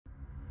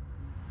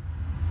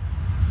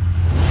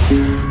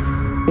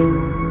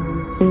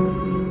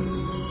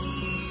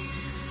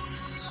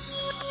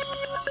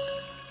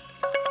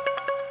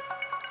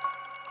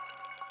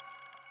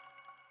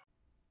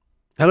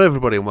Hello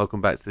everybody and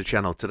welcome back to the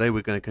channel. Today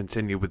we're going to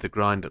continue with the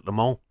grind at Le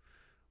Mans.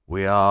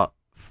 We are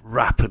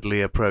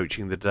rapidly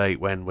approaching the date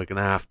when we're going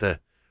to have to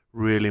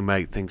really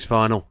make things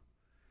final.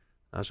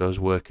 As I was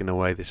working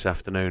away this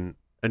afternoon,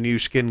 a new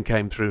skin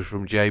came through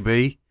from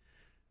JB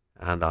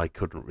and I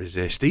couldn't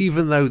resist.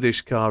 Even though this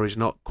car is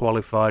not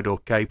qualified or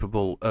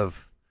capable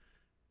of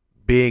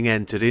being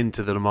entered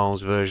into the Le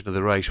Mans version of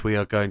the race we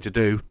are going to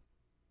do,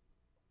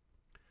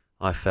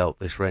 I felt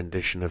this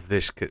rendition of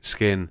this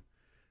skin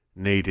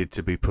needed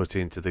to be put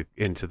into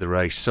the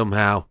race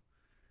somehow.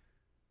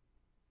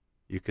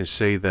 You can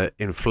see the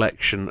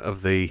inflection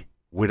of the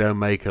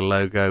Widdowmaker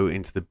logo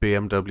into the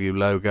BMW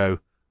logo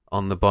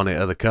on the bonnet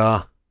of the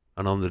car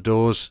and on the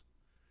doors,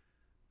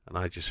 and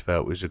I just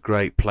felt it was a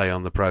great play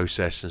on the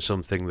process and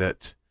something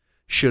that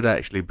should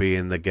actually be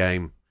in the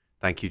game.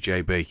 Thank you,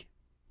 JB.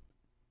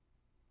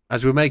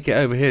 As we make it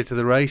over here to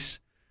the race,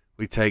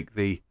 we take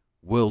the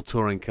Willl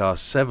Touring Car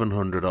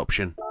 700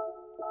 option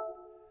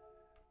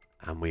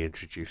and we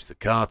introduce the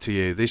car to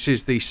you. This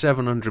is the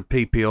 700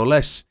 pp or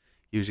less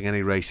using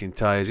any racing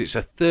tyres. It's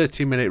a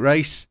 30-minute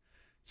race,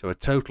 so a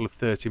total of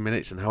 30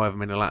 minutes and however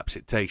many laps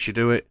it takes you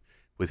do it,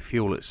 with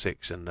fuel at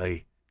 6 and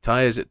the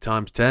tyres at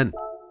times 10.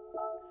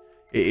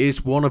 It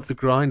is one of the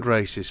grind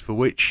races for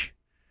which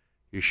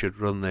you should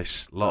run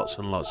this lots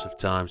and lots of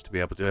times to be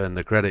able to earn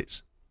the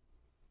credits.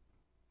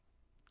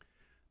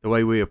 The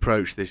way we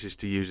approach this is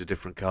to use a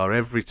different car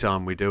every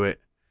time we do it,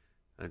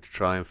 and to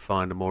try and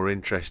find a more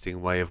interesting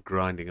way of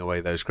grinding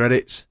away those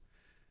credits.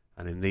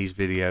 And in these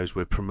videos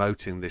we're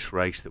promoting this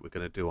race that we're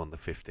going to do on the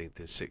 15th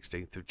and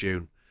 16th of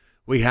June.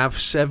 We have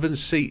 7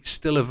 seats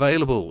still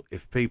available.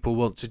 If people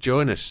want to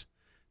join us,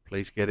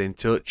 please get in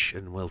touch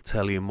and we'll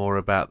tell you more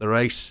about the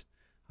race.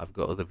 I've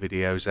got other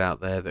videos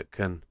out there that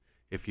can,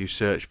 if you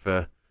search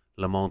for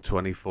Le Mans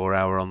 24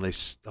 Hour on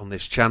this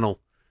channel,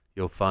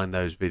 you'll find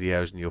those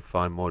videos and you'll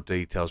find more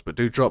details. But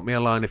do drop me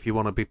a line if you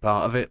want to be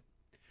part of it.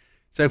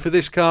 So for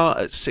this car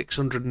at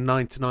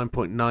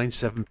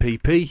 699.97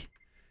 pp,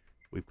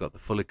 we've got the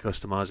fully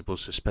customizable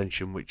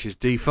suspension, which is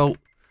default,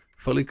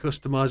 fully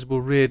customizable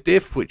rear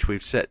diff, which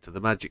we've set to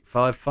the magic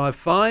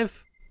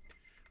 555.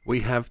 We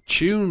have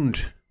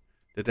tuned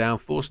the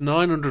downforce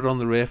 900 on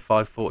the rear,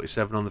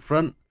 547 on the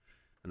front,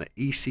 and the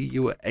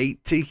ECU at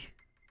 80,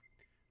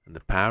 and the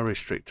power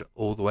restrictor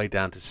all the way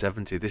down to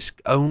 70. This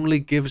only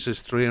gives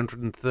us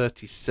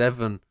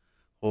 337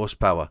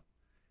 horsepower.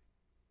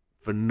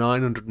 For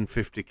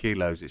 950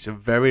 kilos. It's a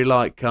very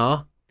light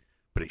car,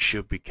 but it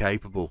should be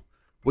capable.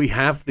 We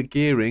have the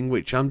gearing,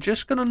 which I'm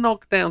just going to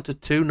knock down to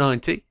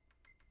 290.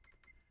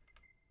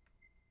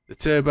 The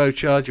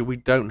turbocharger, we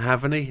don't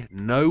have any.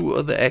 No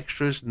other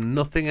extras,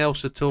 nothing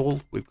else at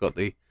all. We've got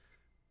the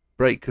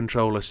brake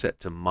controller set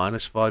to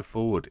 -5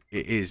 forward.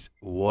 It is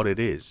what it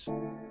is.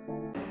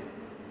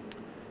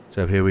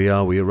 So here we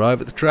are. We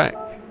arrive at the track.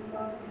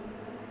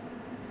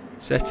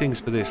 Settings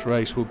for this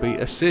race will be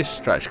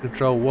assist, traction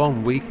control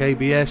 1, weak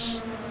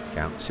ABS,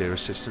 counter steer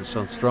assistance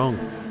on strong.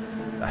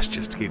 That's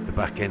just to keep the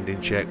back end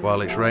in check while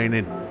it's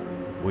raining.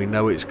 We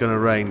know it's going to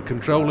rain.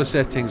 Controller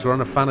settings, we're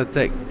on a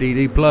Fanatec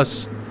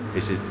DD+.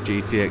 This is the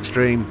GT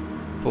Extreme.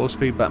 Force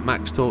feedback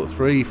max torque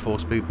 3,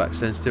 force feedback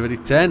sensitivity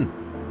 10.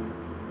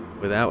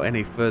 Without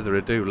any further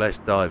ado, let's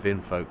dive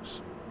in,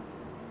 folks.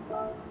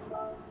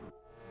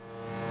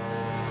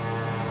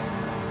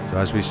 So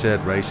as we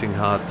said, racing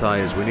hard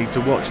tyres. We need to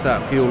watch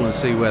that fuel and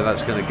see where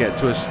that's going to get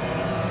to us.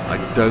 I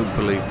don't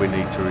believe we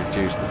need to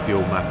reduce the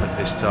fuel map at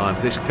this time.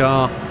 This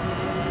car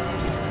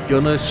is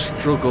going to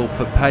struggle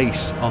for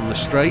pace on the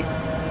straight.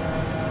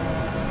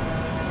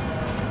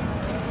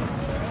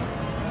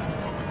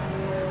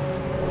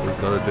 What we've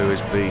got to do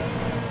is be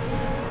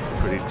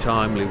pretty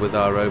timely with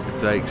our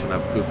overtakes and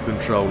have good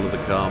control of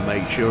the car.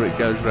 Make sure it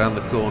goes around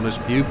the corners.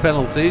 Few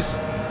penalties.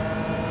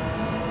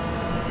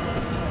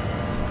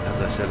 As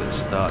I said at the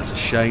start, it's a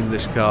shame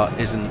this car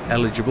isn't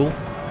eligible.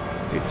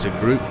 It's a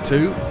Group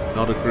 2,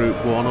 not a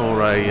Group 1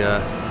 or a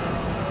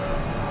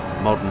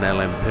modern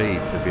LMP,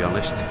 to be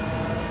honest.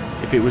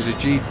 If it was a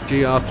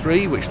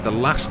GR3, which the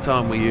last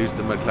time we used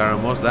the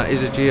Mclaren was, that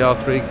is a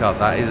GR3 car,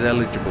 that is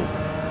eligible.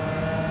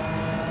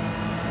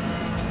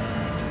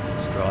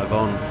 Let's drive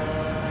on.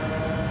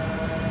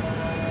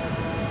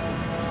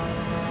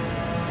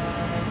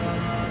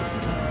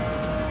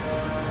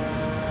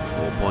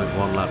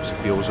 4.1 laps of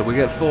fuel, so we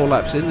get 4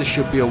 laps in. This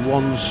should be a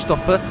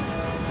 1-stopper.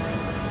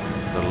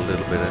 Got a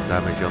little bit of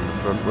damage on the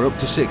front. We're up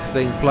to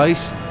 16th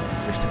place.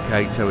 Mr.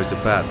 Cato is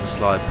about to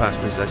slide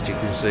past us. As you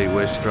can see,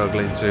 we're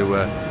struggling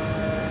to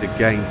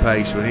gain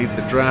pace. We need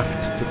the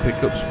draft to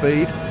pick up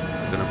speed.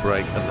 We're going to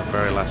brake on the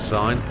very last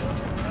sign.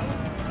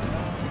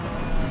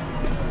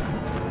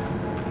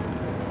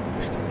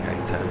 Mr.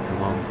 Cato,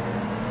 come on.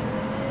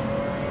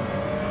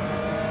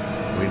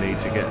 We need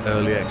to get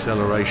early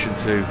acceleration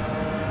to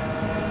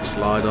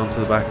slide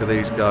onto the back of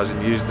these guys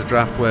and use the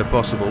draft where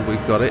possible.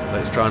 We've got it.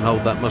 Let's try and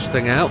hold that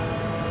Mustang out.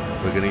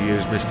 We're going to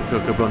use Mr.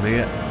 Cookerbun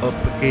here. Up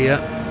a gear.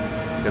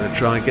 We're going to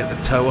try and get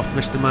the toe off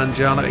Mr.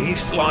 Mangiano. He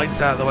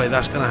slides out of the way.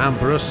 That's going to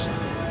hamper us.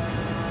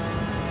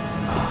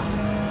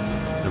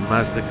 The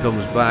Mazda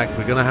comes back.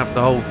 We're going to have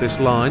to hold this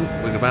line.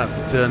 We're about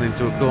to turn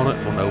into a corner.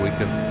 Oh no, we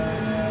can.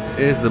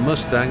 Here's the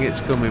Mustang. It's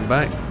coming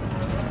back.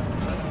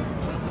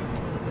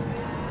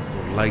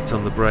 We're late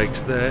on the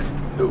brakes there.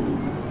 Ooh.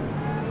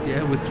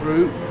 Yeah, we're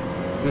through.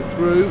 We're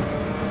through.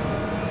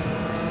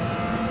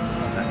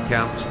 That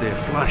camp steer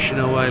flashing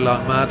away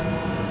like mad.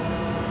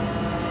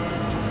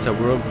 So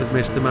we're up with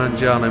Mr.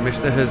 Mangiano.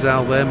 Mr.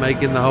 Hazal there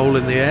making the hole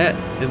in the air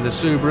in the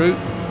Subaru.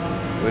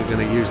 We're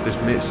going to use this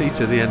Mitzi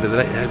to the end of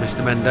the day. There's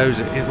Mr.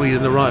 Mendoza. Is we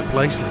in the right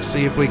place? Let's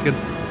see if we can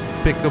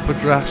pick up a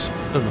draft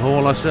and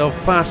haul ourselves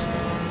past.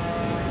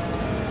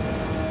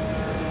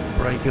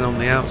 Braking on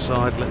the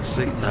outside. Let's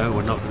see. No,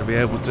 we're not going to be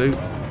able to.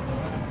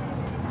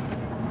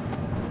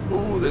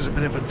 Oh, there's a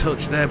bit of a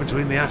touch there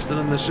between the Aston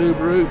and the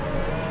Subaru.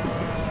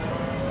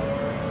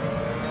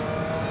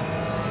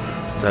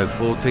 So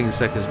 14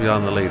 seconds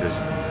behind the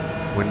leaders.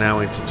 We're now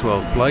into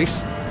 12th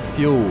place.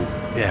 Fuel.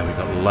 Yeah, we've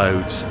got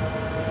loads.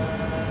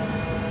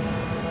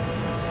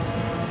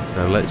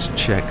 So let's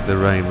check the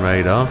rain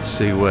radar,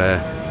 see where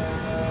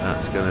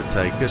that's going to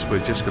take us.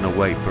 We're just going to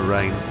wait for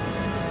rain.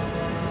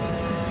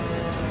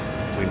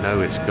 We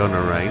know it's going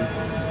to rain.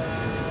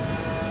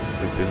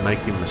 We've been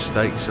making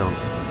mistakes on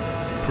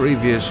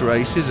previous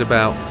races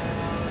about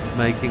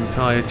making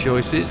tyre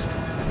choices.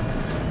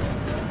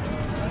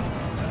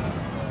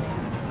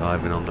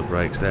 Diving on the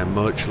brakes. They're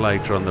much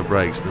later on the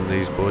brakes than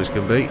these boys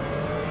can be.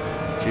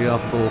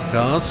 GR4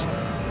 cars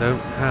don't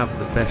have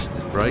the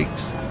best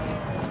brakes.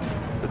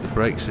 The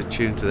brakes are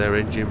tuned to their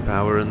engine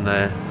power and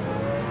their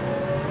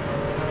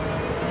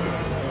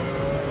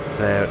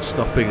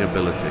stopping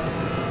ability.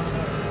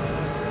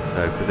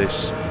 So for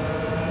this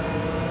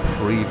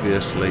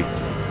previously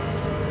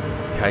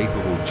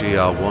capable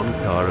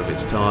GR1 car of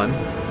its time,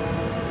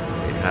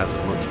 it has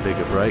much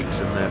bigger brakes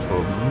and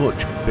therefore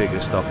much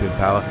bigger stopping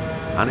power,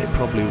 and it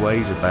probably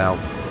weighs about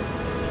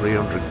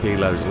 300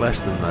 kilos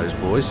less than those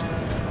boys.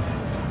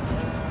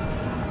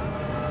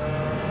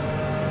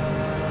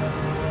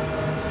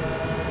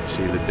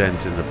 See the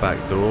dent in the back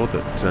door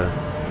that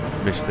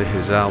Mr.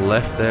 Hazal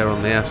left there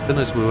on the Aston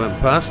as we went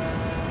past.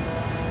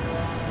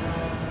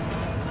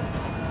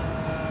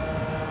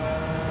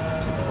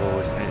 Oh,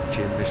 we can't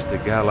chin Mr.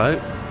 Gallo.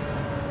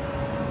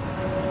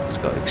 He's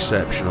got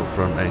exceptional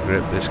front end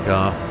grip, this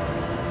car.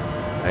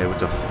 Able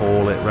to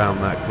haul it round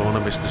that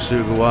corner. Mr.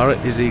 Sugawara,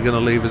 is he going to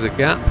leave us a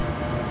gap?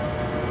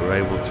 We're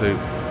able to.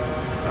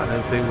 I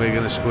don't think we're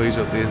going to squeeze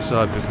up the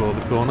inside before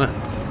the corner.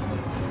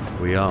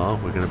 We are.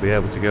 We're going to be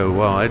able to go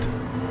wide.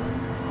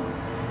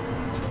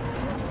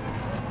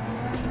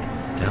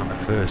 Down to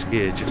first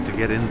gear just to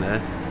get in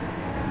there.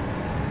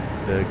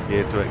 Third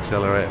gear to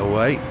accelerate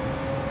away.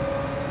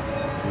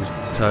 Use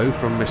the tow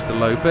from Mr.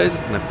 Lopez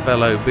and a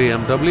fellow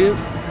BMW.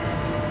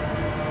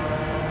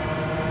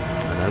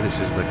 I know this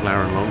is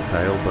McLaren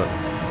Longtail, but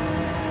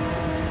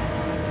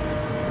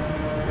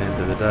at the end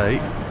of the day,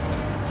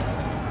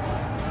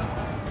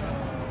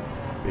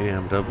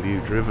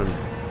 BMW driven.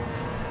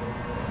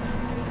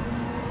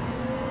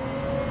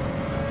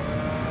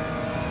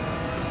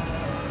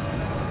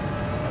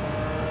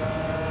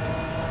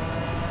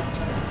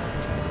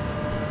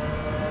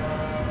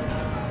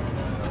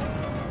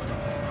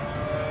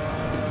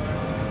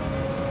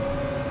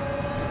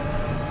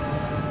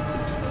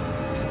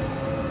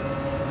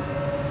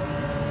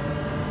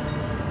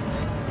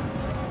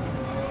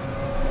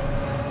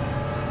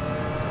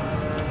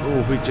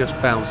 Oh, we just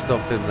bounced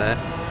off him there.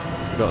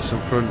 Got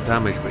some front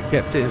damage, but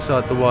kept it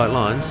inside the white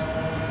lines.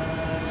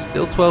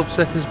 Still 12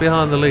 seconds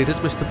behind the leaders.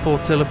 Mr.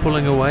 Portilla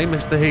pulling away.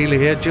 Mr. Healy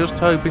here, just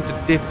hoping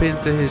to dip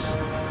into his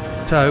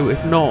toe.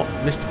 If not,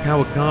 Mr.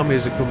 Kawakami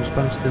as it comes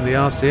past in the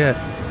RCF.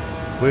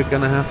 We're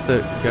going to have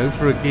to go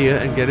for a gear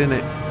and get in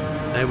it.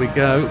 There we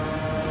go.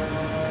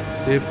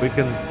 See if we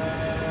can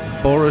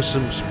borrow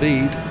some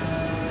speed.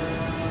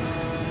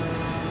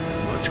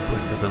 They're much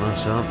quicker than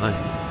us, aren't they?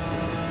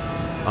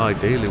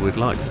 Ideally, we'd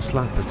like to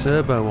slap a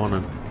turbo on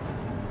and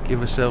give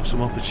ourselves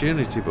some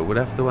opportunity, but we'd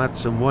have to add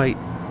some weight.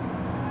 We'd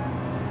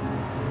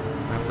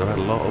have to add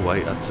a lot of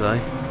weight, I'd say.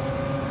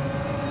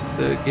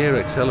 Third gear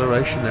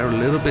acceleration, they're a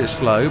little bit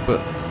slow, but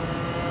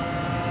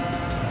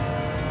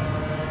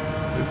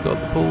we've got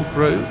the pull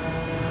through.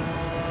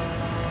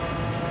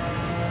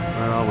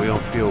 Where are we on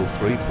fuel?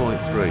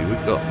 3.3.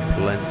 We've got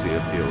plenty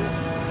of fuel.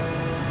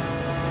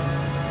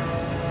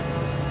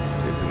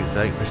 See if we can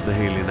take Mr.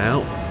 Healy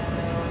now.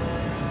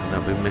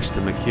 That'll be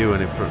Mr.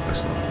 McEwen in front of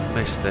us. Oh,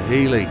 Mr.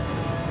 Healy.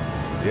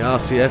 The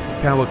RCF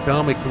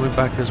Kawakami coming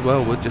back as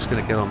well. We're just going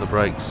to get on the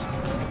brakes.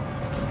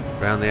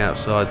 Round the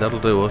outside, that'll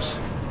do us.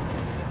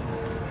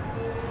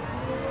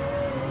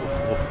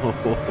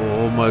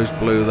 Almost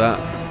blew that.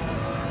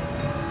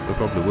 We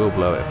probably will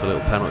blow it if the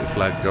little penalty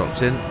flag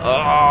drops in.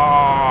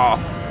 Oh!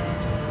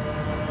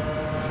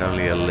 It's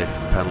only a lift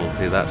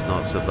penalty, that's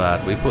not so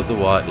bad. We put the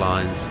white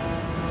lines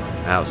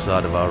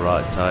outside of our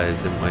right tyres,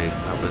 didn't we?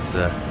 That was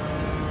a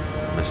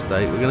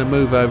mistake. We're going to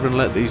move over and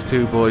let these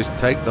two boys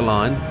take the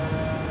line.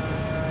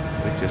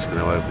 We're just going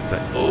to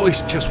overtake. Oh,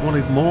 he's just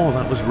wanted more.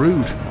 That was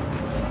rude.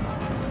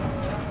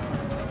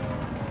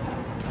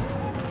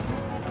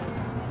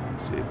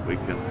 See if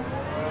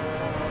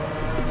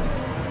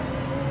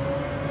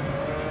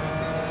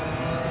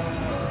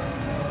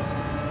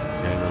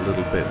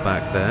bit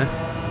back there.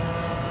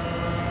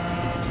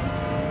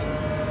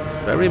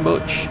 It's very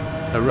much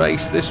a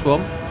race, this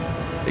one.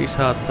 These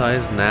hard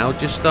tyres now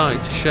just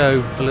starting to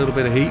show a little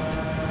bit of heat,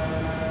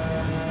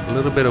 a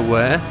little bit of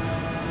wear.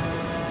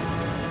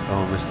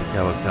 Oh, Mr.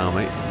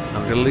 Kawakami,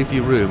 I'm going to leave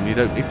you room. You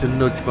don't need to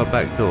nudge my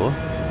back door.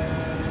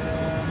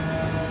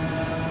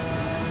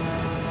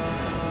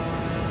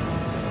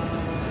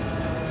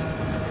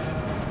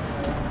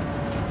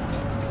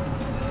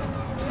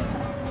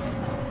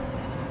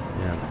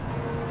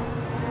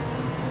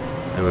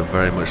 They were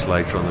very much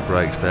later on the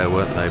brakes there,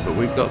 weren't they? But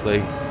we've got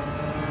the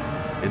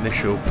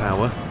initial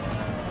power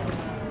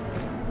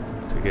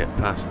to get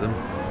past them.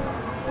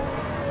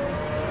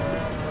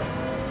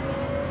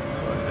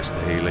 Sorry, Mr.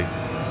 Healy.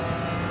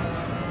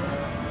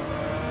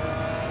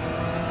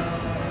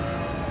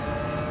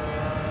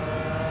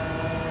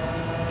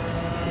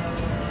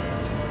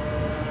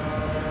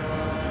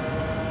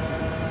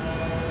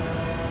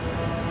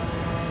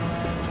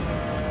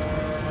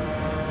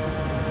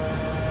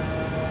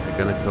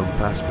 Going to come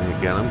past me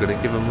again. I'm going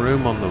to give them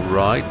room on the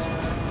right.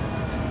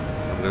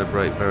 I'm going to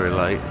brake very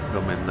late,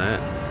 come in there.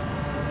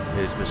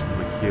 Here's Mr.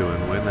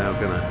 McEwen. We're now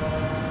going to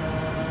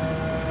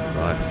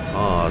drive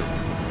hard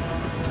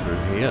through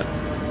here.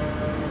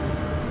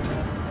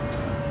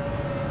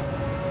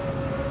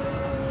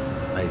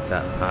 Made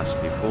that pass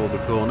before the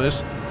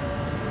corners.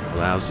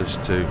 Allows us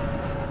to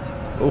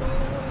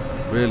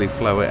really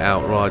flow it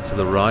out right to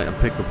the right and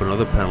pick up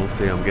another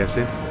penalty, I'm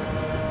guessing.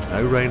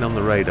 No rain on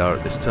the radar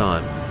at this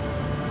time.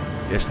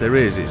 Yes, there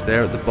is. It's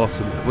there at the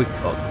bottom. We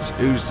got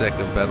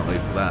 2-second penalty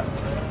for that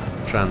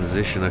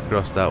transition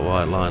across that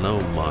white line.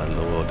 Oh my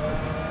lord.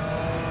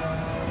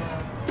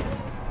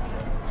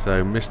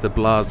 So Mr.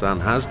 Blazan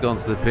has gone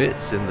to the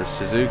pits in the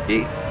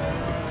Suzuki.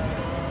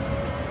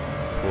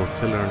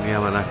 Portilla and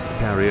Yamanaka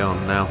carry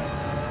on now.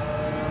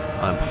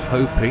 I'm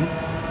hoping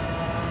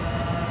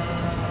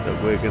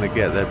that we're going to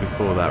get there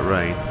before that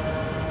rain.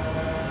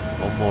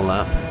 One more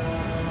lap.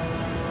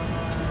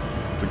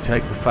 We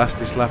take the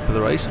fastest lap of the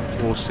race of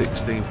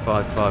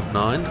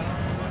 4:16.559.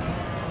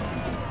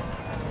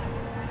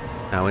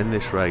 Now in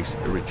this race,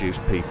 the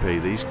reduced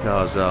PP, these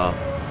cars are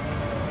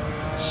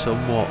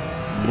somewhat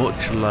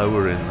much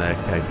lower in their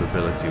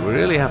capability. We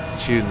really have to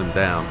tune them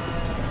down.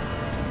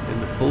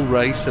 In the full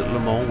race at Le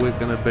Mans, we're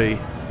going to be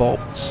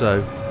bopped,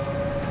 so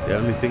the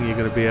only thing you're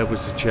going to be able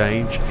to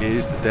change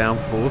is the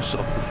downforce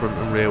off the front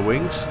and rear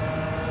wings.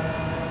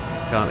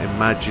 Can't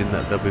imagine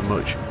that there'll be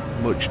much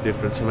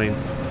difference. I mean,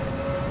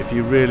 if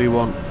you really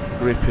want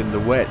grip in the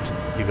wet,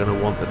 you're going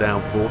to want the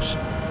downforce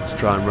to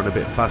try and run a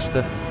bit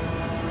faster.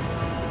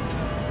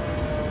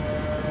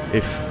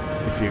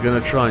 If you're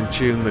going to try and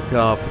tune the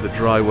car for the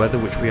dry weather,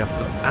 which we have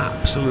got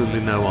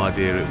absolutely no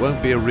idea, it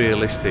won't be a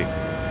realistic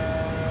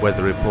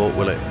weather report,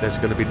 will it? There's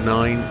going to be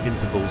 9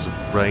 intervals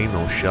of rain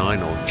or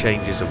shine or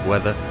changes of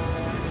weather,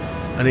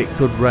 and it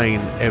could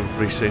rain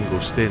every single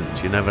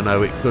stint. You never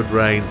know, it could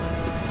rain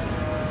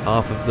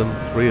half of them,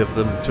 3 of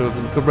them, 2 of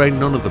them, could rain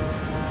none of them.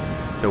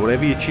 So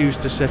whatever you choose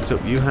to set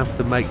up, you have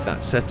to make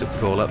that setup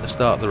call at the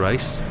start of the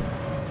race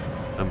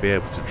and be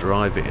able to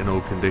drive it in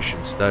all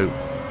conditions. So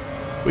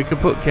we can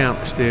put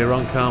counter steer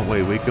on, can't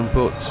we? We can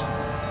put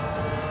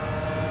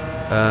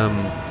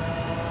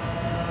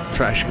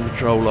traction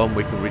control on,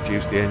 we can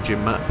reduce the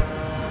engine map.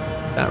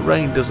 That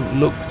rain doesn't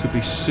look to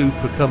be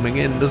super coming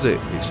in, does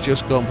it? It's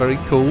just gone very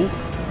cool.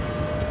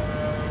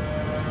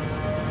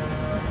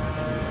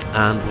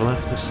 And we'll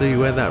have to see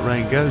where that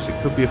rain goes.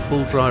 It could be a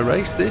full dry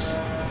race, this.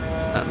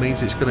 That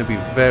means it's going to be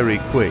very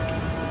quick.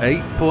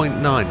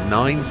 8.9,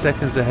 9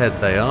 seconds ahead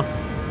they are.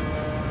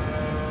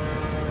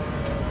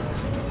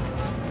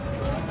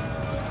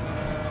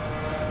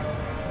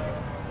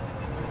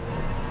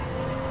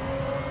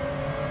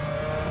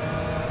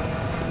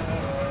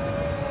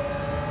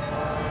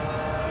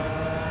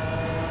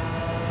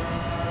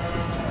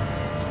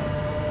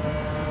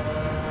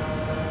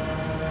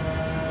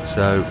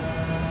 So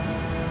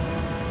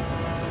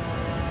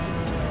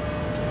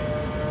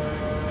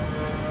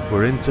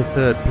we're into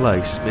 3rd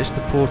place.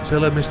 Mr.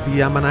 Portilla, Mr.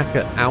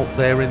 Yamanaka out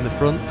there in the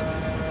front.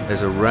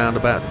 There's around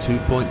about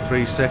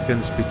 2.3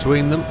 seconds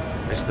between them.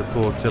 Mr.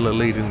 Portilla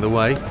leading the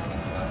way.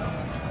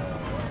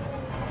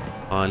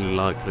 Highly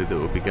likely that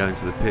we'll be going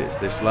to the pits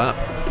this lap.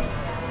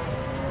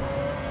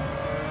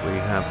 We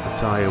have the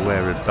tyre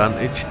wear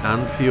advantage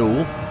and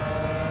fuel.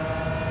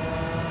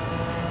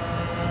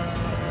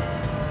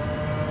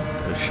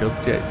 So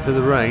subject to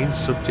the rain,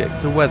 subject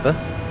to weather.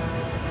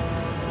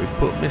 We've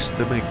put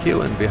Mr.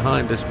 McEwen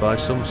behind us by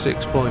some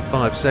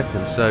 6.5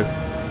 seconds, so,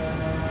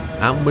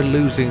 and we're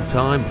losing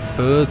time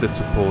further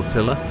to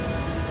Portilla.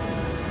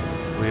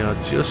 We are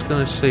just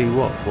going to see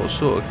what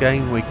sort of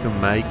gain we can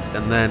make,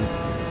 and then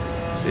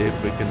see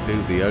if we can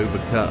do the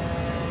overcut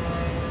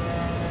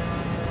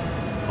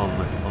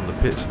on the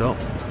pit stop.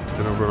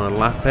 Going to run a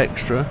lap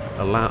extra,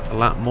 a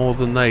lap more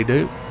than they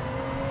do.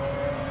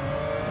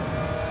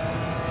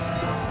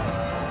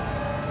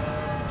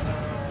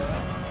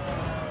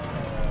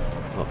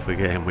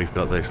 Forgetting we've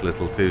got this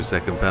little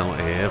 2-second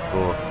penalty here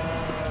for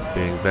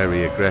being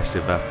very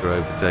aggressive after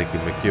overtaking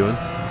McEwen.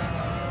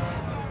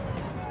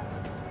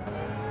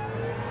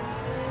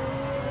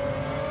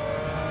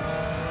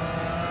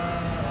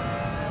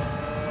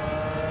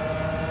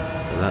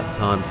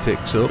 time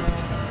ticks up.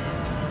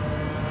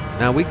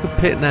 Now we could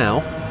pit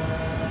now,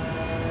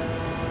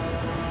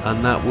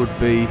 and that would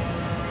be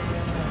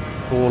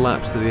 4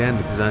 laps to the end,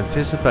 because I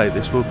anticipate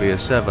this will be a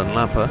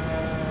 7-lapper.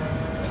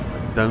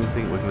 Don't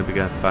think we're going to be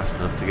going fast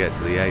enough to get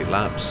to the 8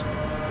 laps.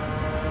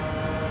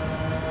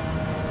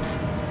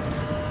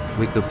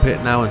 We could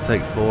pit now and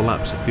take 4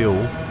 laps of fuel,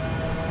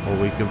 or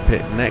we can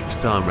pit next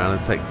time round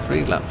and take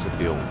 3 laps of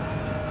fuel.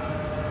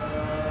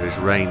 There's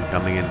rain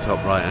coming in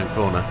top right hand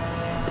corner.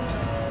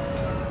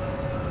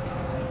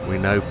 We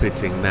know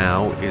pitting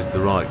now is the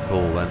right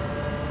call then.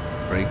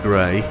 Very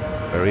grey,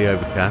 very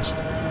overcast.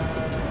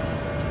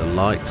 The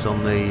lights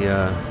on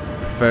the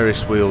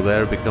Ferris wheel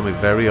there are becoming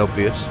very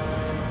obvious.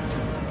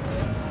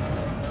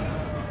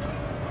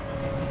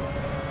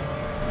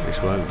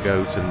 This won't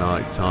go to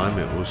night time,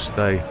 it will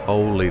stay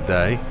wholly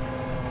day.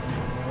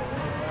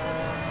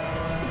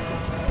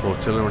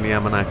 Portilla and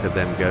Yamanaka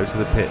then go to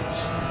the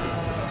pits.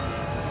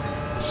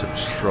 Some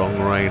strong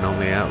rain on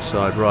the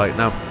outside right.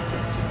 Now,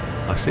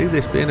 I see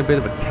this being a bit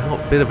of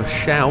a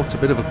shout, a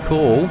bit of a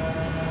call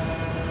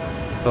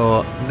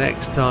for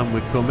next time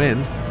we come in,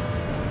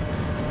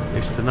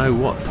 is to know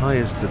what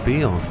tyres to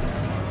be on.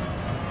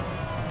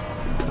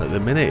 At the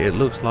minute it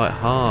looks like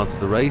hards.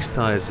 The race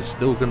tyres are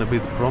still going to be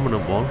the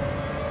prominent one.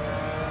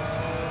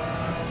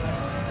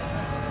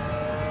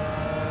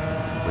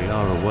 We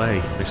are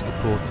away. Mr.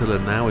 Portilla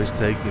now is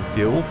taking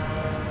fuel.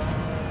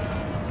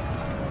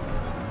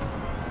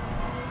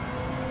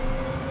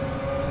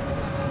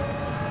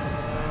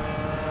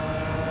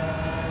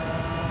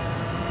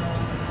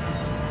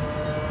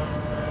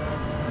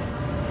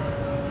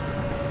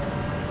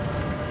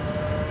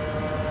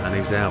 And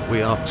he's out.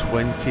 We are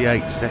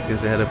 28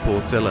 seconds ahead of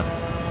Portilla,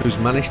 who's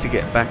managed to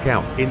get back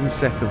out in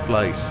 2nd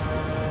place.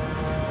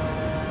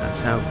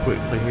 That's how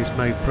quickly he's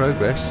made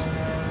progress.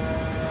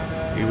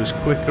 He was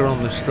quicker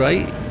on the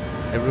straight.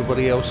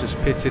 Everybody else has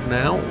pitted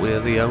now.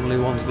 We're the only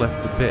ones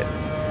left to pit.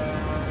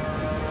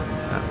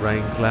 That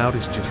rain cloud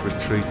is just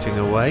retreating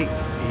away,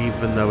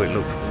 even though it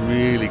looks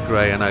really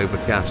grey and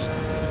overcast.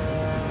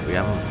 We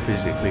haven't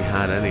physically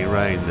had any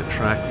rain. The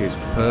track is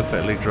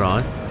perfectly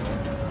dry.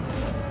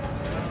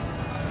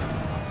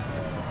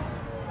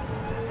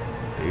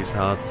 These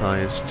hard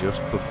tyres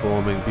just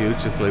performing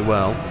beautifully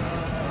well.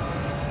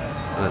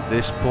 And at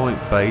this point,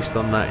 based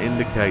on that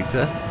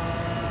indicator,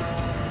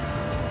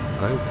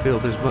 I don't feel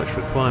there's much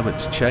requirement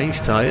to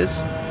change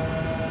tyres.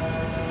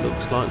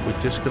 Looks like we're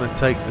just going to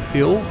take the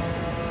fuel.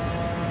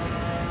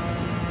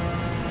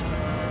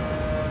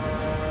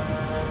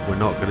 We're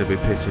not going to be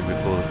pitting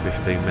before the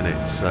 15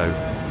 minutes, so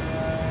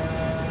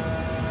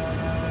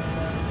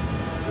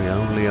we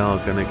only are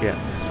going to get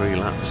 3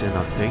 laps in,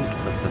 I think,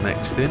 of the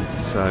next stint.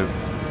 So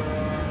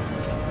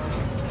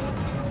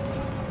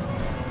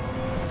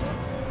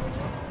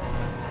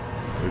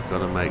we've got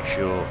to make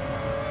sure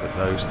that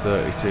those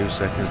 32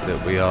 seconds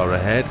that we are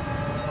ahead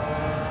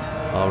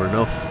are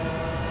enough.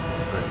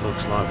 And it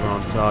looks like we're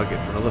on target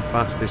for another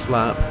fastest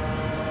lap.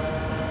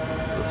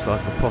 Looks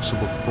like a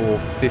possible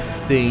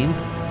 4:15.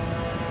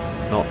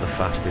 Not the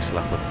fastest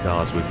lap of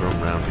cars we've run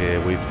around here.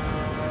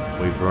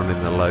 We've run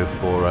in the low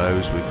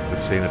 4.0s.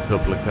 We've seen a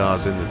couple of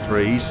cars in the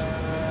 3s,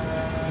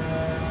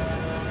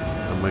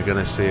 and we're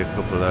going to see a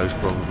couple of those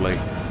probably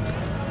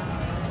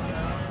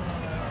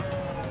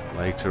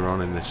later on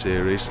in the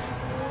series.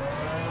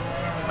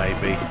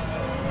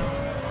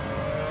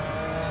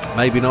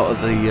 Maybe not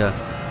at the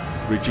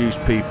reduced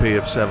PP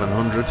of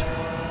 700.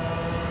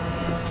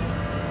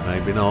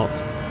 Maybe not.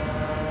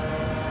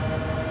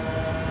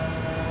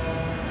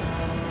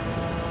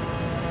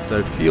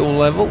 So fuel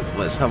level,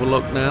 let's have a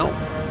look now.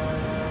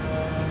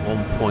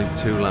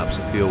 1.2 laps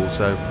of fuel,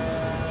 so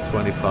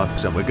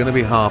 25%. We're going to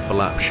be half a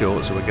lap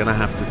short, so we're going to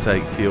have to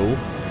take fuel.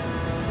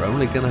 We're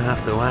only going to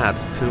have to add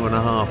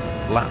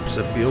 2.5 laps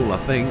of fuel, I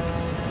think.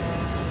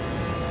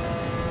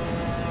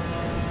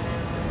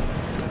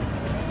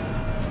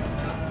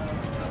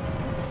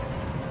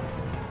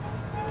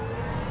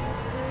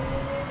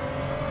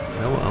 You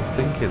know what I'm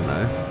thinking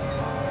though?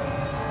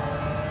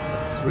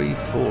 3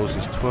 4s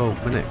is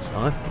 12 minutes.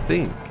 I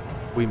think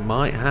we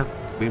might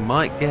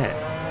get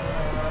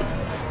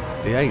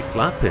the 8th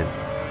lap in.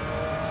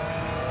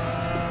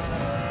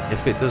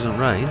 If it doesn't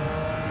rain,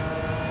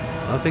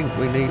 I think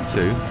we need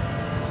to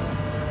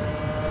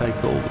take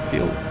all the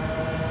fuel.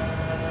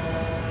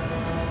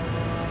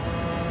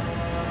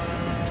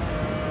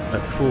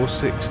 At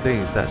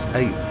 4:16, that's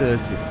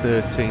 8:30,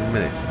 13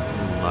 minutes.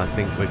 I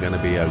think we're going to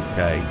be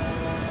okay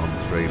on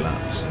 3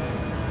 laps.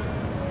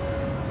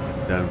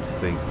 I don't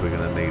think we're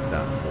going to need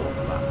that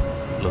 4th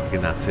lap.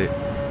 Looking at it,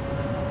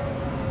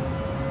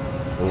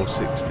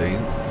 4:16,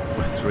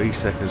 we're 3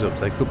 seconds up,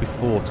 so they could be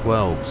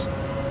 4:12s.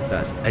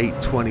 That's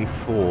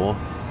 8:24,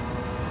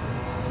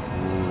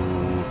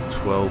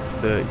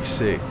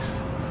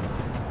 12:36.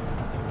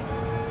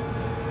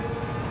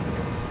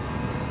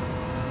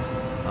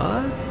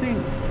 I think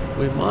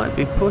we might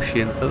be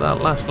pushing for that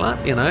last lap,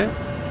 you know.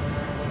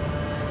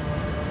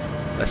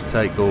 Let's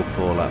take all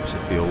 4 laps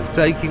of fuel.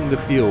 Taking the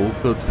fuel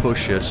could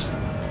push us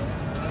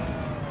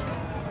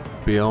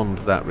beyond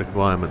that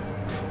requirement.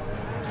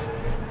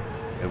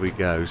 There we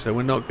go. So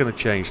we're not going to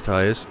change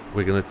tyres.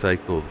 We're going to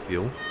take all the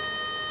fuel.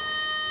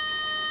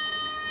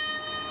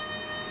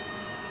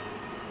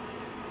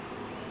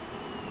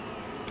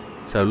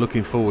 So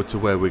looking forward to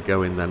where we're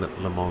going then at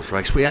the Le Mans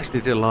race. We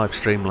actually did a live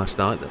stream last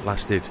night that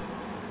lasted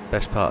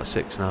best part of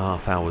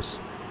 6.5 hours.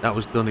 That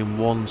was done in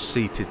one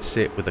seated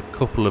sit with a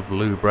couple of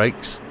loo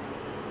breaks.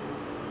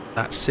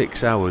 That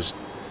 6 hours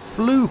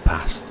flew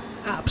past.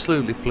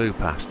 Absolutely flew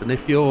past. And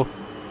if you're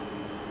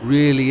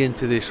really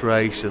into this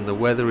race and the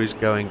weather is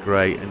going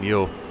great and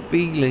you're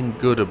feeling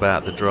good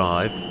about the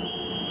drive,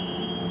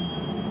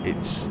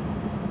 it's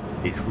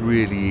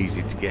really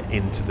easy to get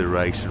into the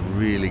race and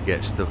really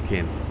get stuck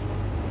in.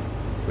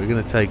 We're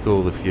going to take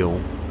all the fuel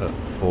at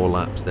 4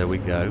 laps. There we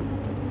go.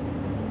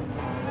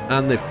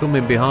 And they've come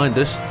in behind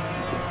us.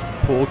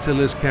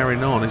 Portilla's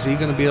carrying on. Is he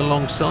going to be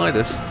alongside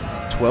us?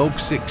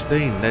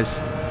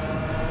 12.16.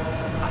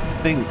 I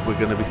think we're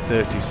going to be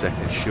 30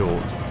 seconds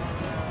short.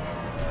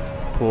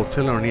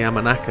 Portilla and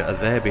Yamanaka are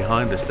there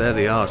behind us. There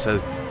they are.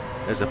 So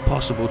there's a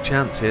possible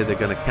chance here they're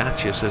going to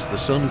catch us as the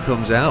sun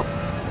comes out.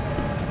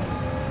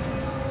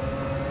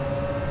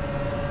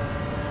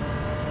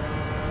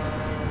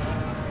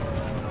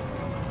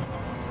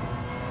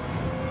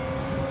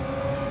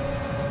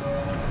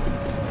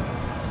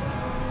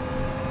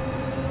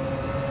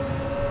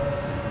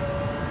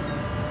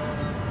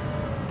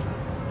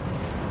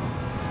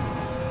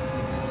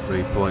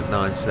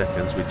 .9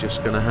 seconds. We're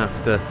just going to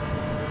have to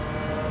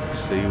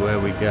see where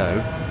we go.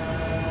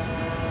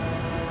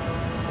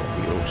 What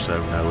we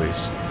also know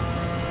is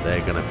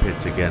they're going to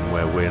pit again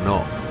where we're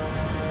not.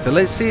 So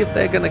let's see if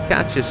they're going to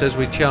catch us as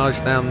we charge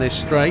down this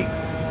straight.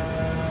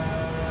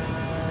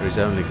 There is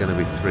only going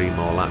to be 3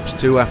 more laps.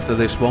 2 after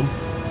this one.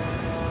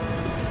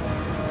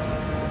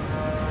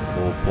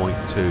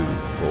 4.2,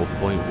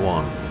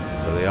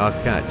 4.1. So they are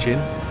catching.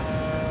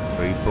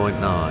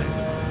 3.9.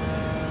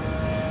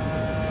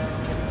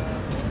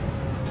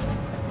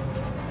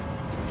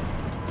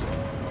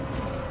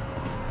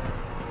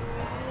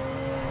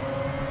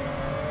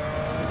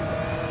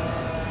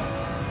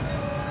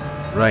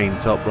 Rain,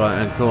 top right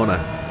hand corner.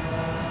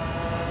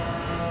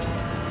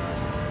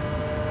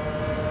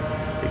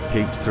 It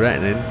keeps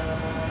threatening.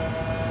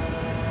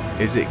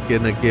 Is it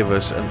going to give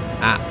us an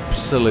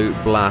absolute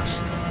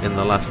blast in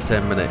the last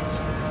 10 minutes?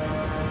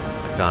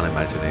 I can't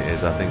imagine it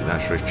is. I think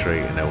that's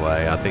retreating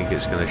away. I think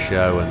it's going to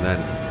show and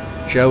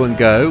then show and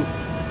go.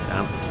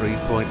 Down to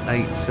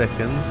 3.8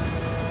 seconds.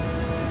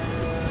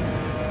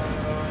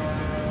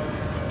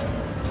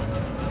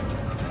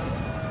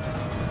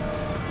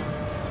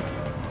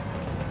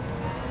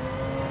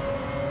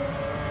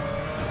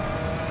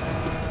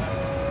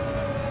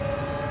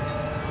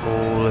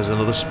 There's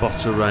another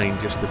spot of rain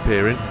just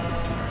appearing.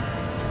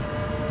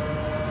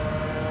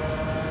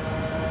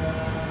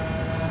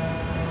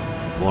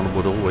 One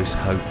would always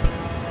hope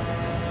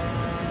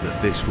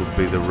that this would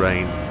be the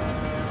rain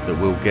that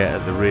we'll get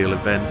at the real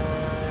event.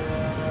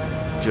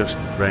 Just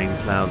rain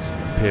clouds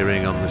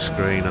appearing on the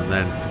screen and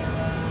then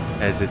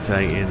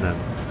hesitating and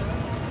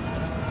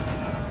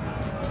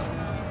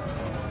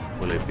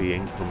will it be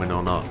incoming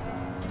or not?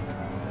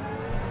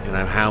 You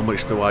know, how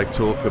much do I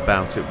talk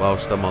about it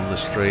whilst I'm on the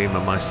stream?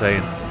 Am I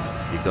saying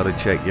you've got to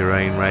check your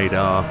rain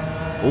radar?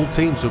 All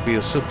teams will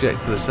be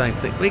subject to the same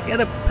thing. We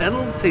get a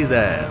penalty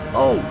there.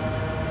 Oh,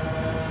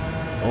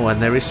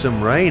 and there is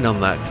some rain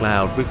on that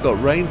cloud. We've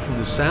got rain from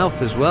the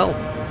south as well,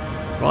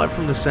 right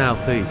from the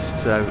southeast.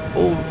 So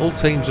all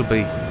teams will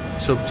be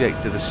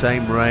subject to the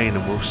same rain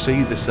and we'll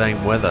see the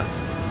same weather.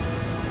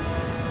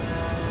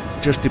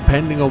 Just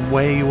depending on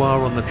where you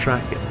are on the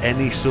track at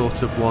any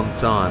sort of one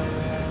time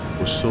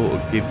will sort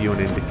of give you an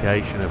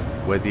indication of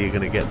whether you're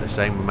going to get the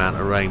same amount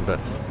of rain. But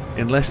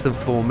in less than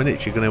 4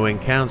 minutes you're going to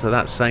encounter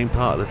that same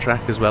part of the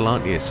track as well,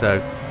 aren't you?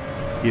 So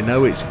you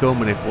know it's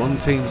coming. If one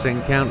team's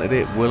encountered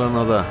it, will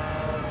another.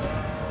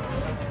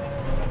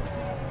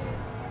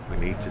 We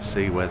need to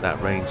see where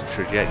that rain's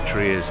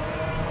trajectory is.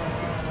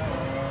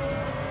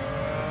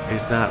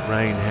 Is that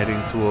rain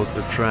heading towards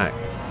the track?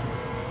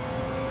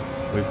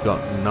 We've got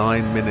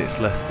 9 minutes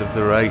left of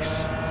the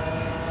race.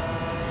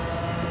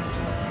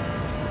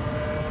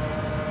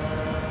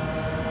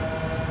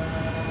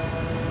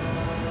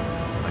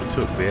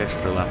 Took the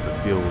extra lap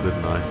of fuel,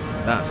 didn't I?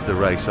 That's the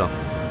race on.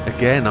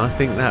 Again, I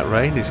think that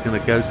rain is going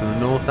to go to the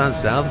north and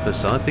south of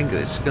us. I think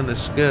it's going to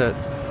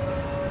skirt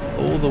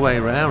all the way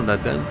around. I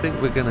don't think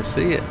we're going to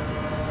see it.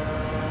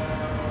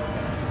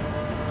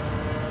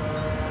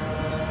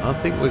 I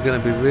think we're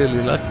going to be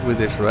really lucky with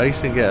this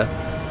race and get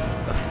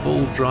a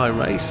full dry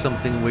race,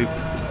 something we've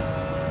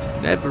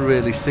never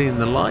really seen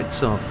the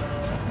likes of.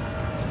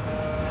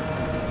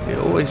 It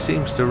always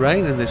seems to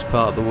rain in this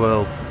part of the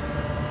world.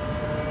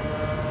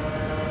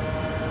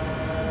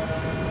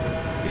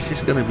 This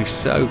is going to be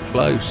so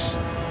close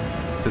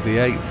to the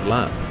 8th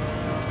lap.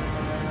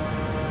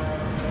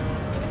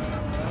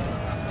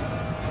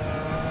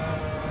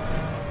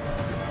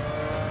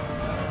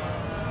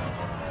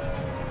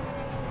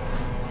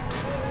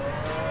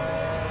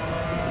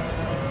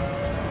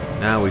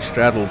 Now we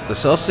straddled the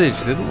sausage,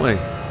 didn't we?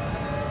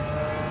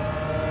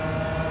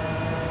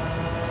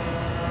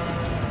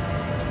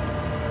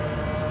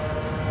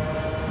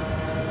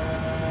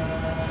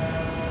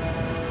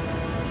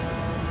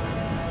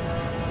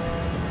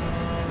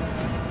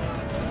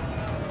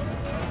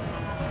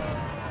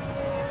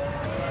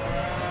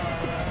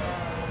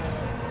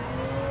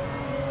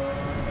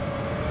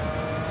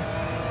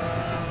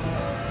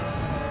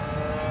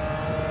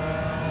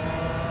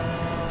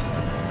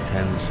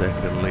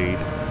 10-second lead,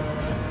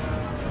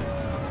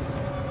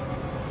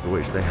 for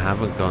which they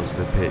haven't gone to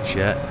the pits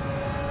yet.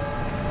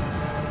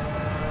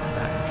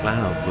 That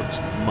cloud looks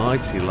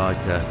mighty like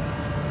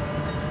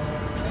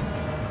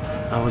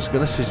I was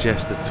going to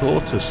suggest a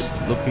tortoise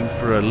looking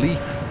for a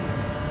leaf,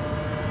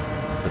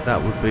 but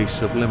that would be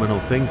subliminal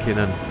thinking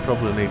and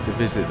probably need to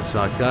visit the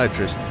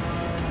psychiatrist.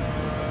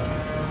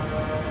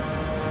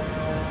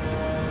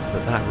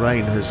 But that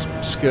rain has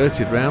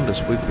skirted round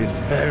us. We've been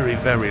very,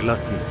 very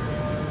lucky.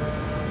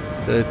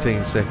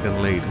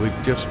 13-second lead.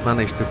 We've just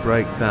managed to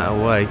break that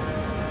away.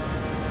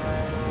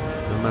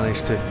 We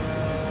managed to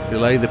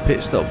delay the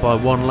pit stop by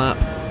 1 lap,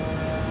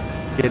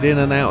 get in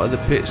and out of the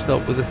pit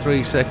stop with a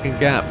 3-second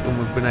gap, and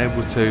we've been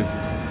able to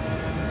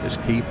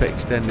just keep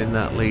extending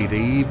that lead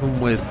even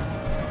with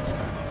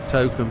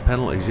token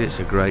penalties. It's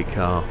a great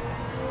car.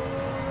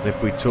 And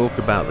if we talk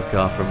about the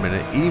car for a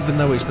minute, even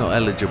though it's not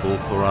eligible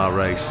for our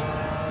race,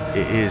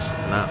 it is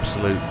an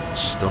absolute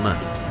stunner.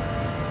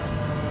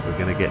 We're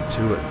going to get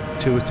two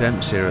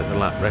attempts here at the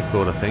lap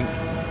record, I think.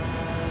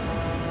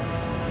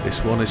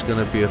 This one is going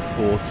to be a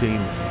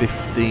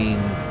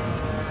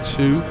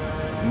 14:15.2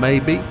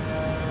 maybe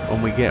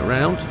when we get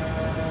round.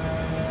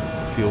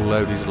 The fuel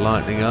load is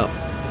lightening up.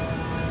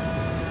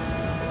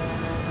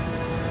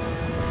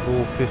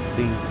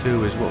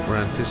 4:15.2 is what we're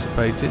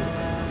anticipating.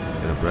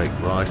 Going to brake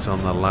right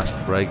on the last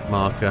brake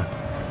marker,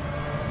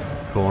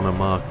 corner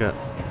marker.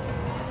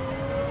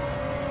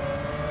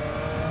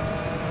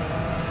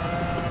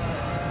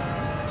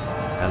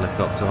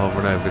 Helicopter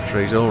hovering over the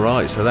trees.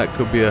 Alright, so that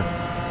could be a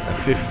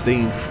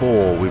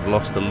 15.4. We've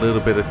lost a little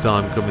bit of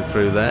time coming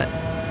through there.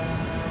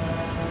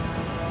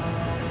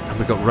 And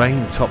we've got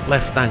rain top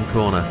left hand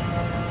corner.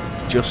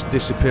 Just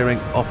disappearing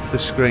off the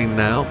screen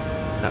now.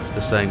 That's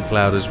the same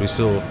cloud as we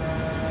saw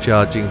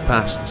charging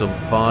past. Some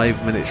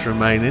 5 minutes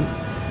remaining.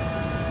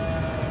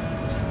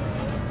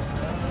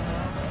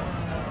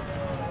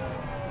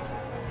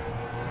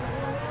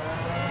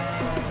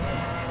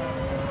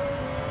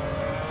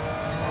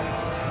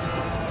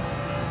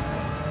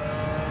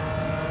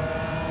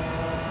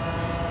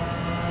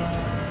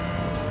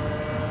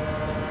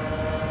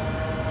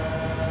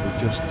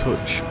 Just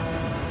touch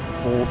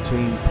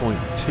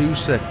 14.2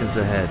 seconds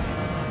ahead.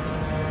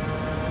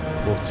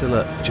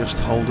 Portilla just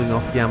holding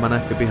off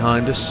Yamanaka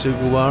behind us.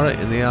 Sugawara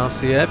in the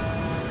RCF.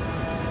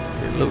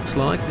 It looks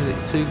like. Is it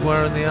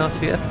Sugawara in the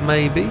RCF?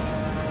 Maybe.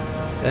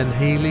 Then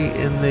Healy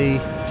in the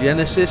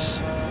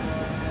Genesis.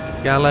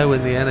 Gallo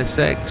in the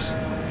NSX.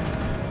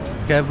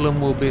 Kevlin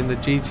will be in the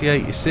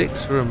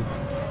GT86 from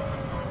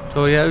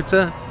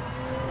Toyota.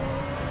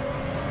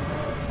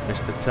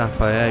 Mr.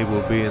 Tapaye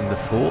will be in the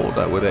Ford,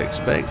 I would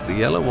expect, the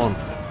yellow one.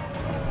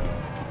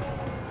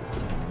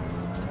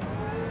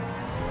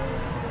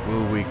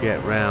 Will we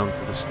get round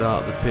to the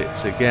start of the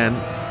pits again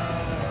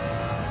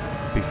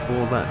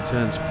before that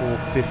turns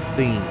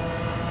 4:15?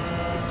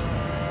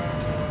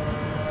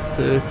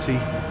 30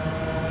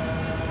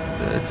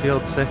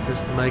 odd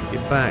seconds to make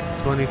it back.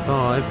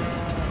 25.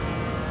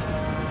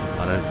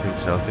 I don't think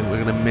so. I think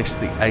we're going to miss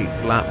the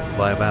 8th lap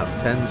by about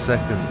 10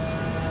 seconds.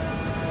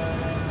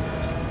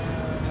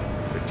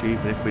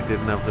 Even if we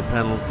didn't have the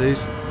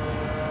penalties,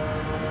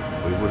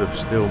 we would have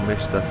still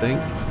missed, I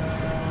think.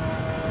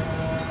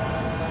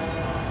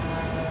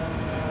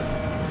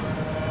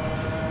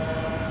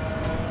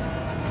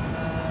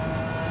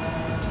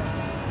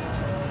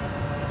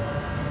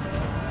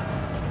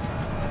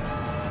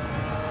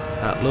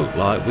 That looked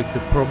like we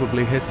could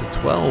probably hit a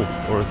 12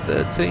 or a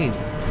 13.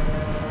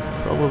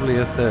 Probably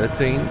a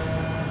 13.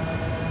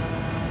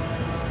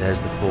 There's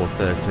the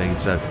 4:13,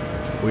 so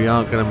we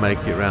aren't going to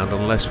make it round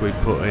unless we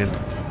put in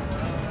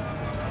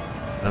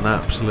an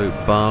absolute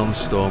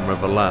barnstormer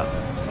of a lap.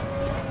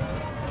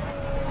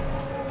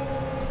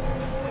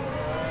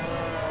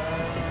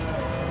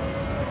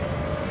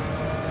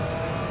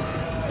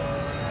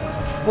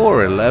 A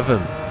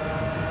 4:11,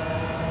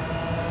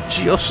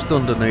 just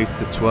underneath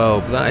the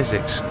 12. That is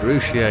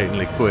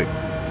excruciatingly quick.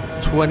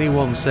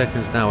 21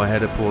 seconds now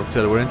ahead of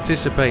Portilla. We're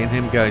anticipating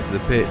him going to the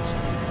pits.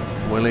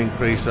 We'll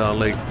increase our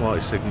lead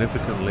quite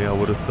significantly, I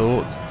would have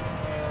thought.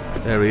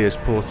 There he is.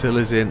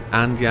 Portilla's in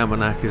and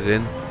Yamanaka's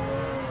in.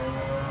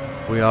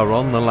 We are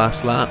on the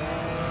last lap.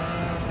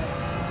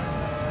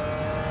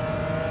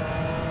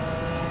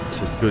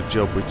 It's a good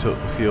job we took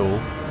the fuel.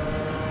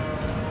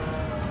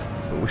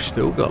 But we've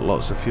still got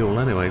lots of fuel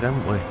anyway,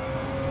 don't we?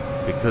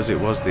 Because it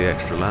was the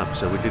extra lap,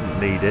 so we didn't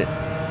need it.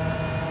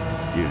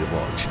 You'd have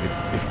watched.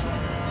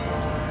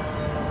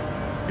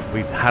 If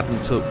we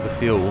hadn't took the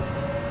fuel,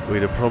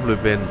 we'd have probably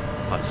been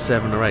like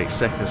 7 or 8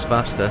 seconds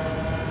faster.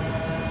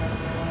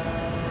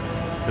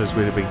 Because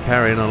we'd have been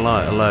carrying a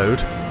lighter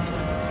load.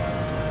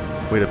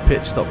 We'd have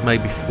pit stopped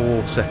maybe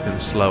 4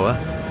 seconds slower,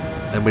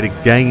 then we'd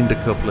have gained a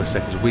couple of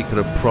seconds. We could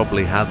have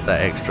probably had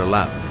that extra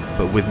lap,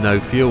 but with no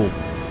fuel.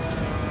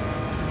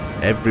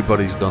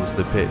 Everybody's gone to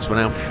the pits. We're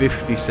now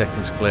 50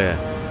 seconds clear.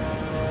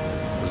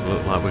 Doesn't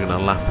look like we're going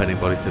to lap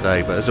anybody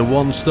today, but as a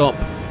one stop,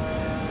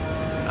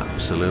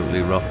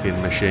 absolutely rocking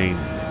machine.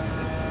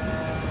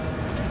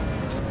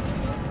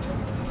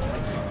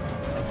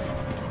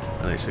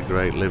 and it's a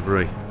great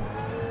livery.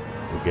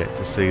 We'll get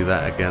to see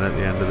that again at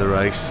the end of the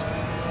race.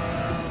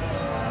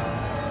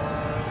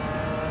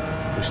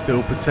 We're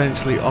still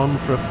potentially on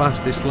for a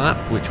fastest lap,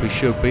 which we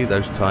should be.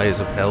 Those tyres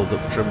have held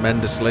up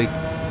tremendously.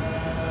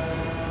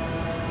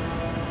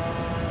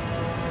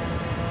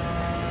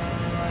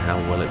 How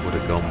well it would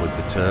have gone with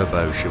the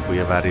turbo should we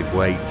have added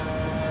weight,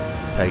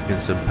 taken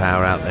some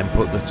power out, then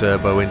put the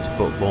turbo in to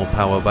put more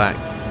power back.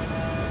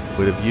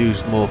 We'd have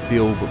used more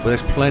fuel, but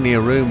there's plenty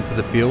of room for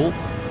the fuel.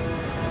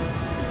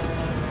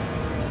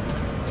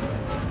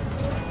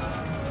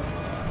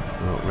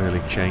 Not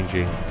really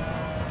changing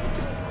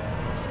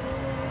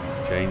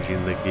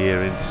the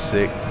gear into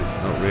 6th. It's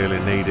not really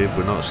needed.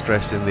 We're not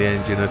stressing the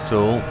engine at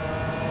all.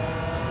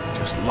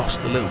 Just lost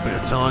a little bit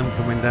of time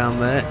coming down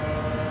there.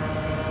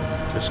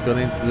 Just got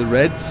into the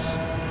reds.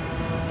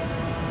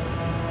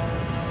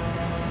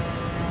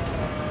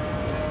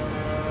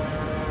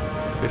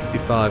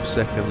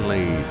 "55-second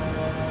lead.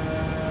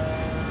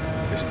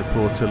 Mr.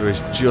 Portilla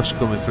is just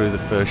coming through the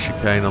first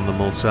chicane on the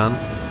Mulsanne.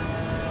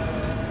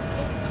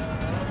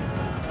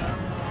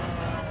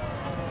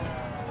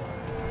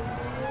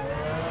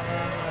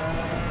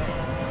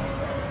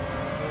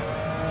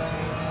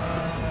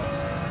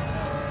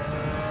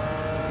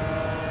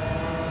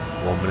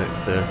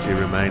 .30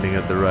 remaining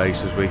of the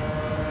race as we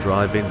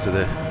drive into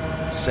the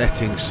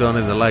setting sun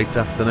in the late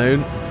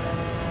afternoon.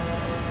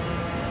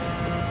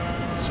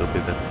 This will be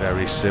the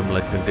very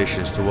similar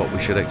conditions to what we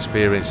should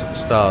experience at the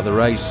start of the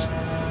race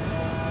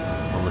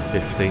on the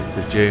 15th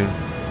of June.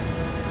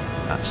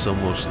 That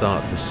sun will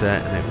start to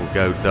set and it will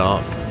go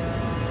dark,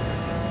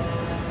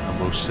 and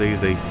we'll see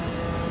the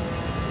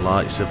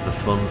lights of the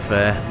fun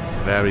fair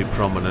very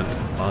prominent,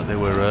 like they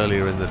were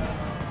earlier in the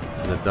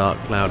dark,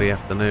 cloudy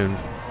afternoon.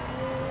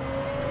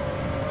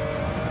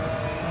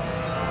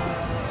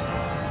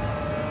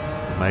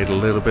 Made a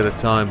little bit of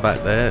time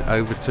back there,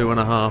 over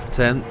 2.5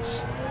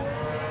 tenths.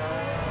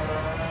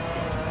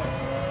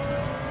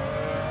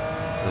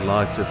 The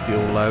lighter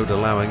fuel load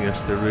allowing us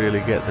to really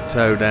get the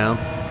toe down.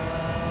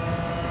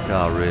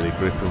 Car really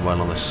gripping well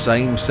on the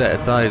same set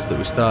of tyres that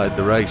we started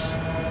the race.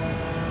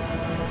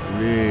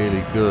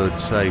 Really good,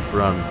 safe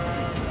run.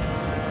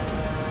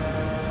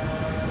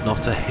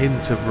 Not a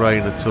hint of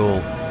rain at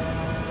all.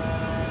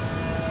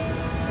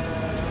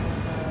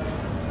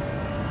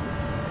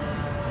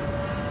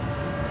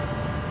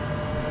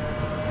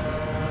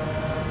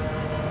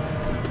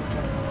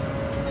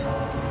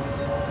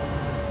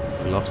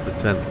 Lost a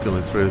tenth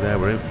coming through there.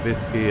 We're in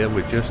 5th gear.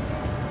 We're just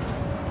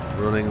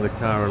running the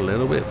car a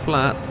little bit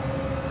flat.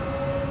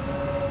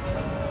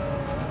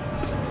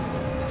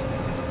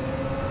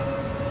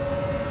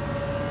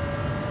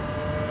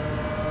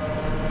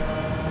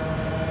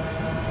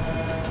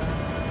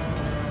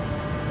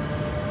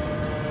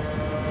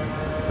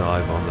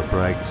 Dive on the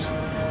brakes.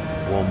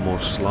 One more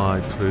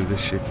slide through the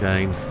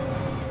chicane.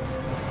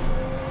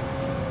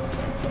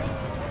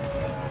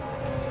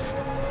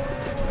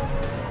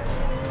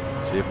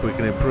 See if we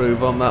can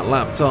improve on that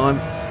lap time.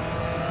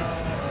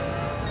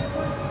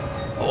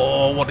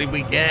 Oh, what did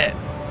we get?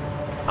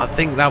 I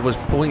think that was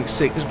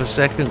 0.6 of a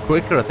second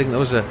quicker. I think that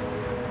was like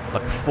a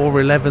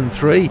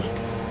 4:11.3.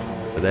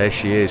 But there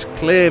she is.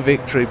 Clear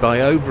victory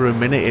by over a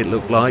minute, it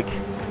looked like.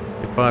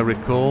 If I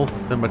recall,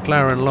 the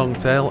McLaren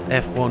Longtail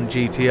F1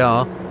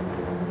 GTR.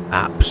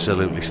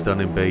 Absolutely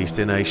stunning beast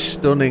in a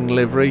stunning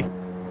livery.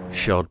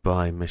 Shod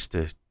by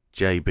Mr.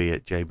 JB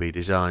at JB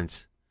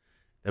Designs.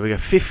 There we go,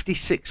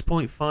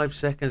 56.5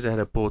 seconds ahead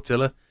of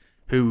Portilla,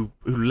 who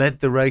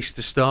led the race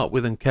to start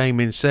with and came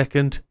in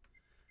second.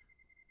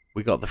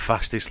 We got the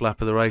fastest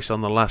lap of the race on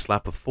the last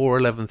lap of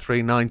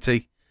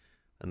 4:11.390,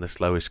 and the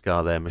slowest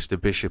car there, Mr.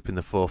 Bishop in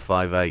the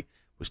 4.58,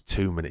 was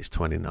 2 minutes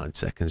 29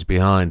 seconds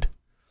behind.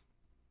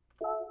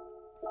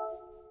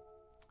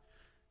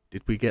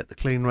 Did we get the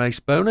clean race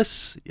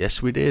bonus?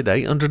 Yes, we did.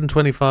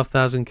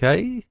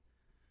 825,000k.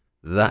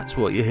 That's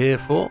what you're here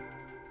for.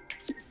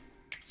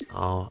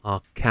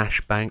 Our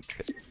cash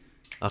bank,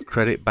 our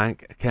credit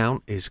bank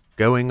account is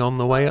going on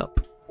the way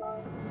up.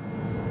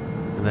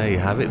 And there you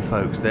have it,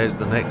 folks. There's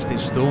the next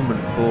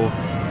instalment for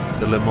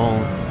the Le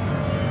Mans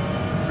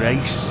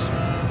race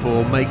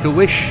for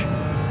Make-A-Wish.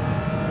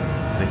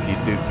 And if you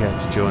do care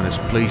to join us,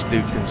 please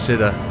do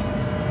consider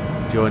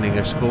joining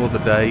us for the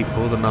day,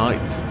 for the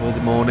night, for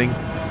the morning,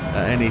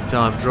 at any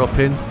time. Drop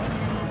in.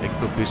 It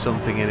could be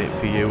something in it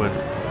for you, and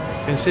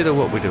consider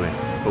what we're doing.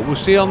 But we'll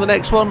see you on the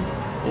next one.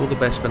 All the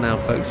best for now,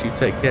 folks. You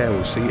take care.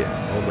 We'll see you.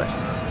 All the best.